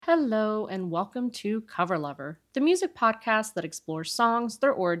Hello, and welcome to Cover Lover, the music podcast that explores songs,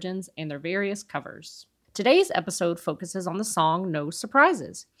 their origins, and their various covers. Today's episode focuses on the song No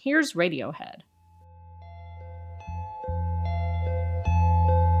Surprises. Here's Radiohead.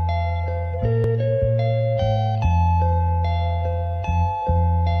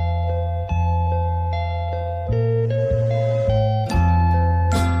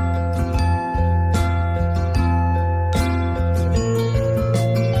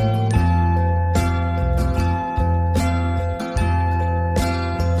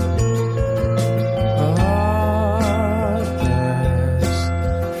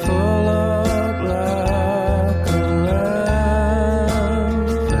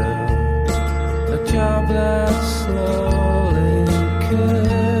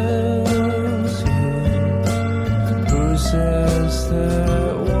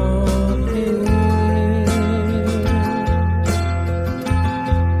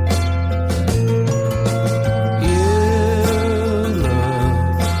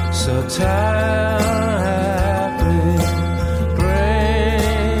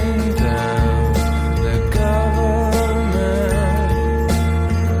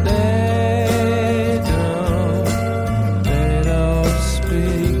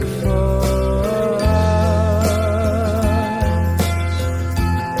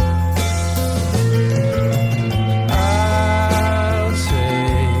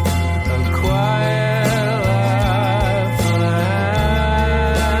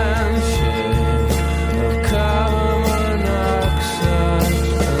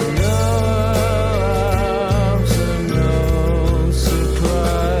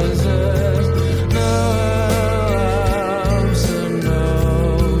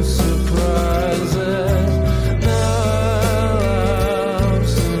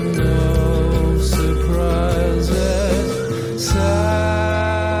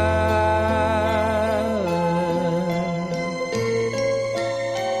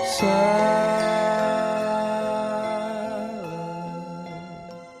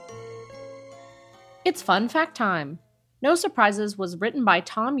 It's fun fact time. No Surprises was written by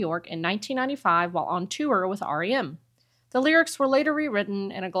Thom Yorke in 1995 while on tour with R.E.M. The lyrics were later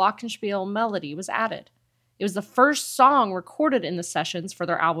rewritten and a glockenspiel melody was added. It was the first song recorded in the sessions for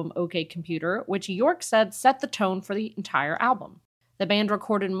their album OK Computer, which Yorke said set the tone for the entire album. The band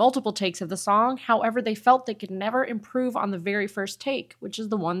recorded multiple takes of the song, however they felt they could never improve on the very first take, which is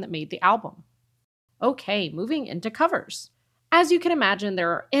the one that made the album. Okay, moving into covers. As you can imagine,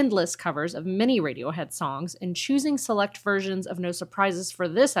 there are endless covers of many Radiohead songs, and choosing select versions of No Surprises for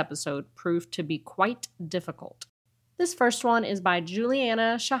this episode proved to be quite difficult. This first one is by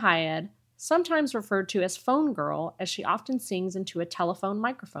Juliana Shahayed, sometimes referred to as Phone Girl, as she often sings into a telephone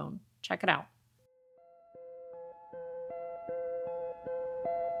microphone. Check it out.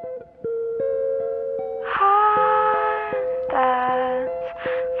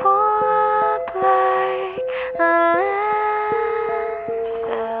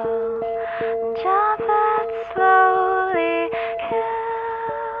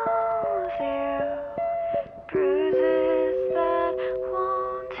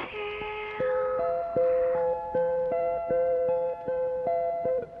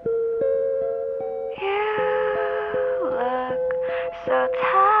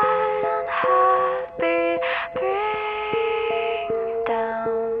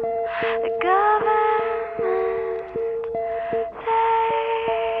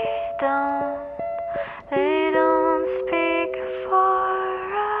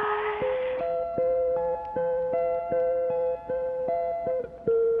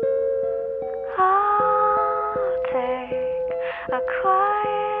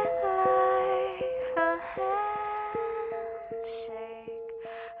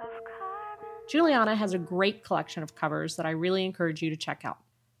 Juliana has a great collection of covers that I really encourage you to check out.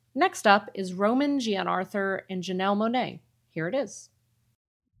 Next up is Roman Gianarthur and Janelle Monáe. Here it is.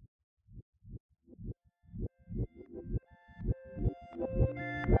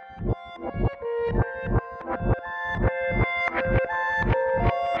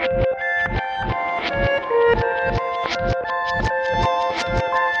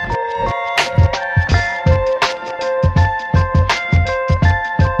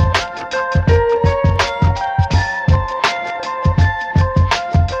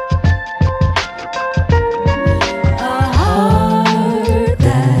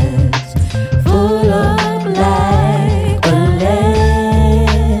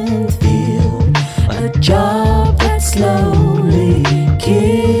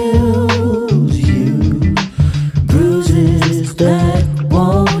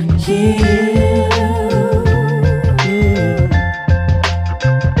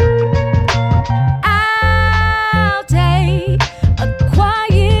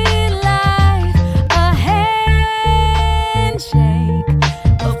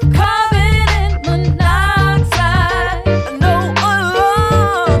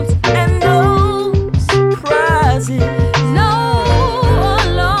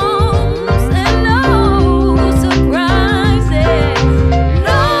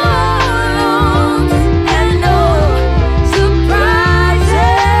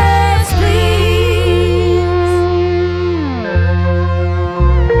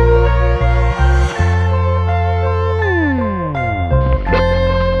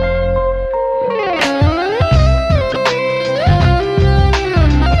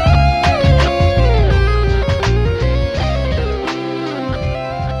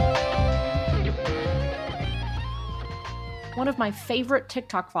 my favorite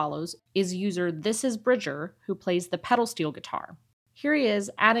TikTok follows is user This Is Bridger, who plays the pedal steel guitar. Here he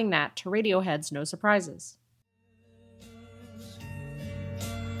is adding that to Radiohead's No Surprises.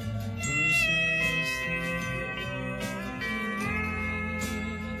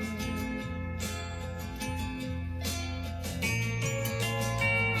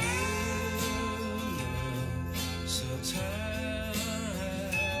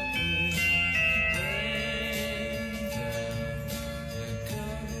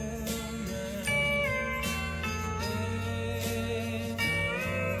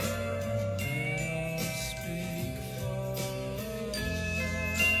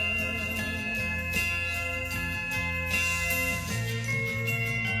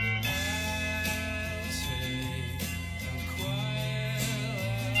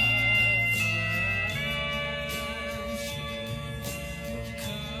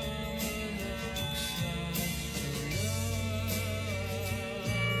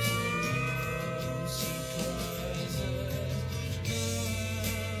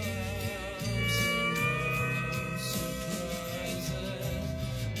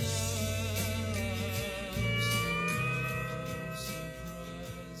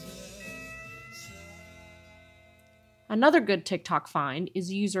 Another good TikTok find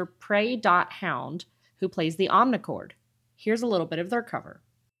is user Prey.Hound, who plays the omnichord. Here's a little bit of their cover.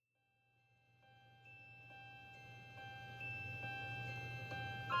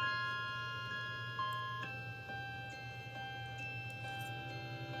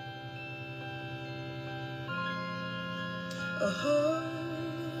 A heart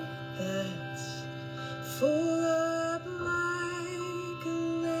that's full up like a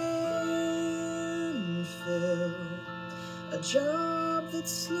landfill, a job that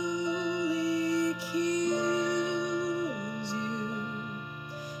slowly kills you,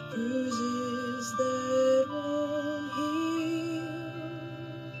 bruises that won't heal.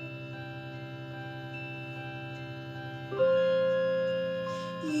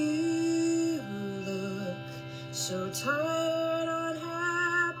 You look so tired,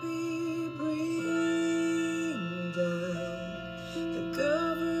 unhappy, bring down the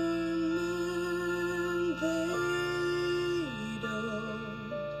government.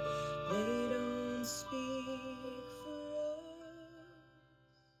 They don't speak for us.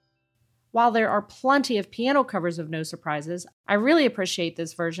 While there are plenty of piano covers of No Surprises, I really appreciate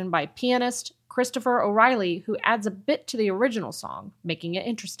this version by pianist Christopher O'Reilly, who adds a bit to the original song, making it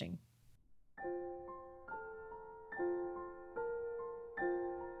interesting.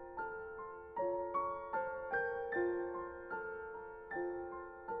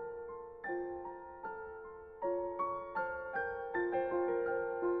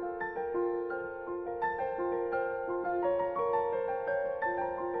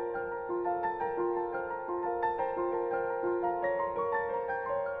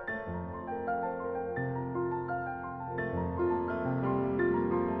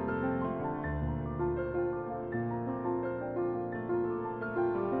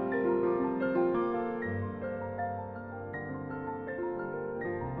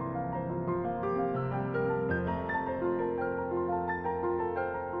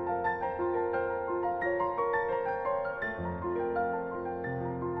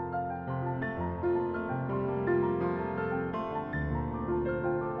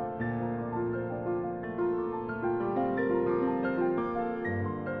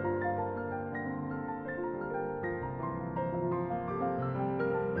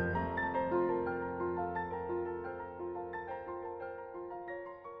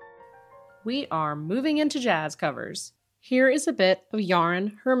 We are moving into jazz covers. Here is a bit of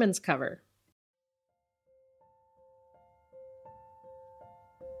Yaron Herman's cover.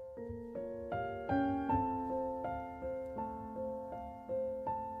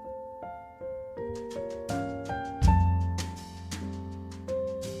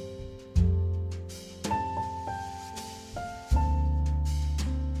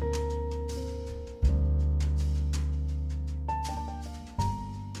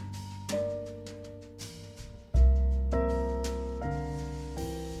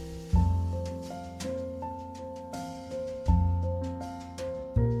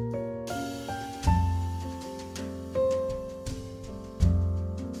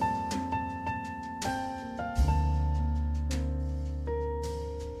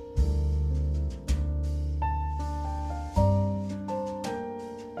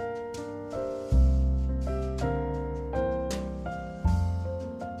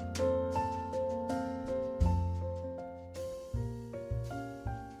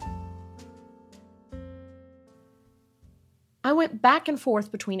 I went back and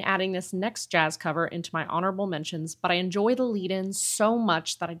forth between adding this next jazz cover into my honorable mentions, but I enjoy the lead-in so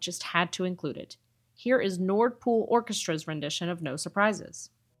much that I just had to include it. Here is Nordpool Orchestra's rendition of No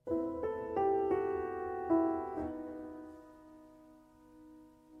Surprises.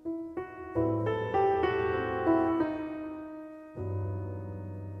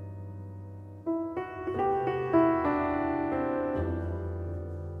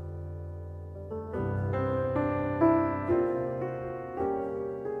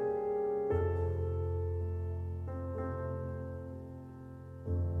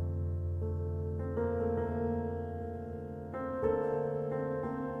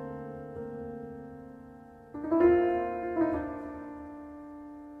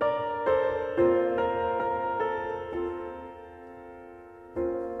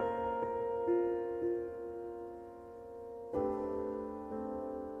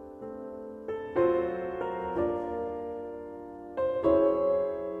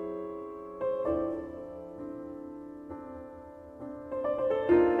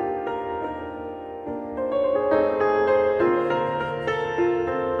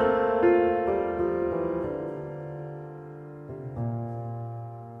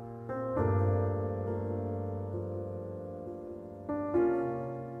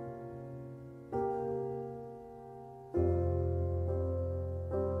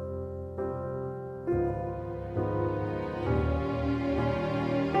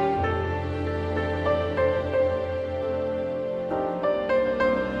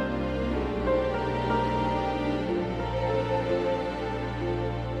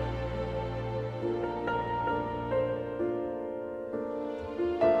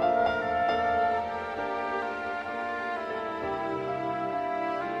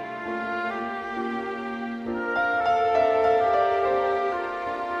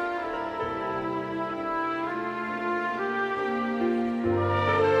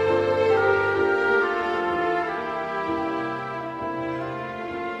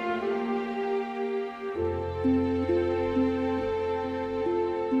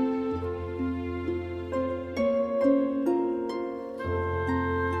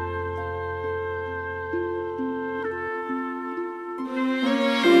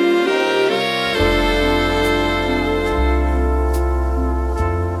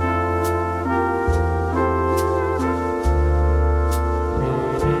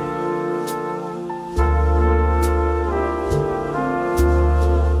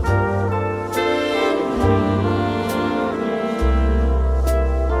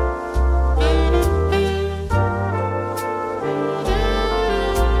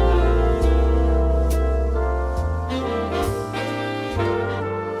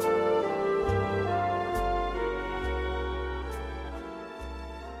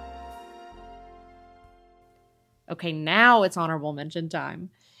 Okay, now it's honorable mention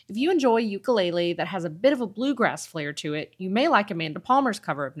time. If you enjoy ukulele that has a bit of a bluegrass flair to it, you may like Amanda Palmer's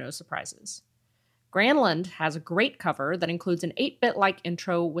cover of No Surprises. Granlund has a great cover that includes an 8-bit-like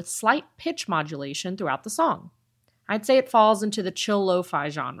intro with slight pitch modulation throughout the song. I'd say it falls into the chill lo-fi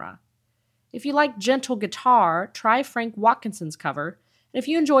genre. If you like gentle guitar, try Frank Watkinson's cover, and if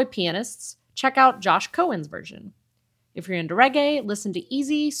you enjoy pianists, check out Josh Cohen's version. If you're into reggae, listen to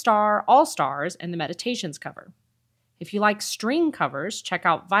Easy Star All Stars and the Meditations cover. If you like string covers, check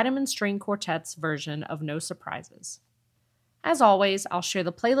out Vitamin String Quartet's version of No Surprises. As always, I'll share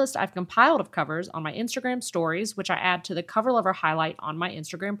the playlist I've compiled of covers on my Instagram stories, which I add to the Cover Lover highlight on my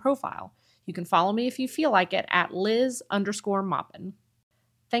Instagram profile. You can follow me if you feel like it at Liz_Moppin.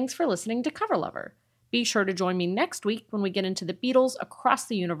 Thanks for listening to Cover Lover. Be sure to join me next week when we get into the Beatles across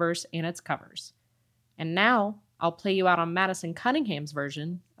the universe and its covers. And now, I'll play you out on Madison Cunningham's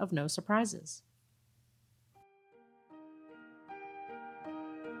version of No Surprises.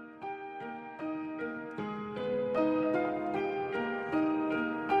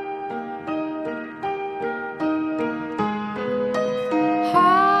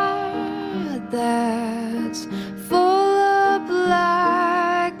 That's full up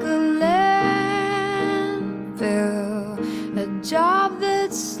like a landfill, a job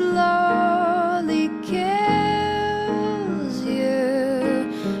that slowly kills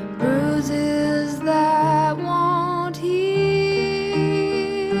you, bruises that won't heal.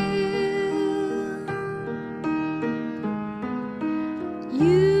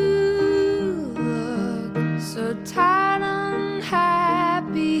 You look so tired,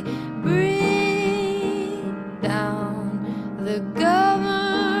 unhappy,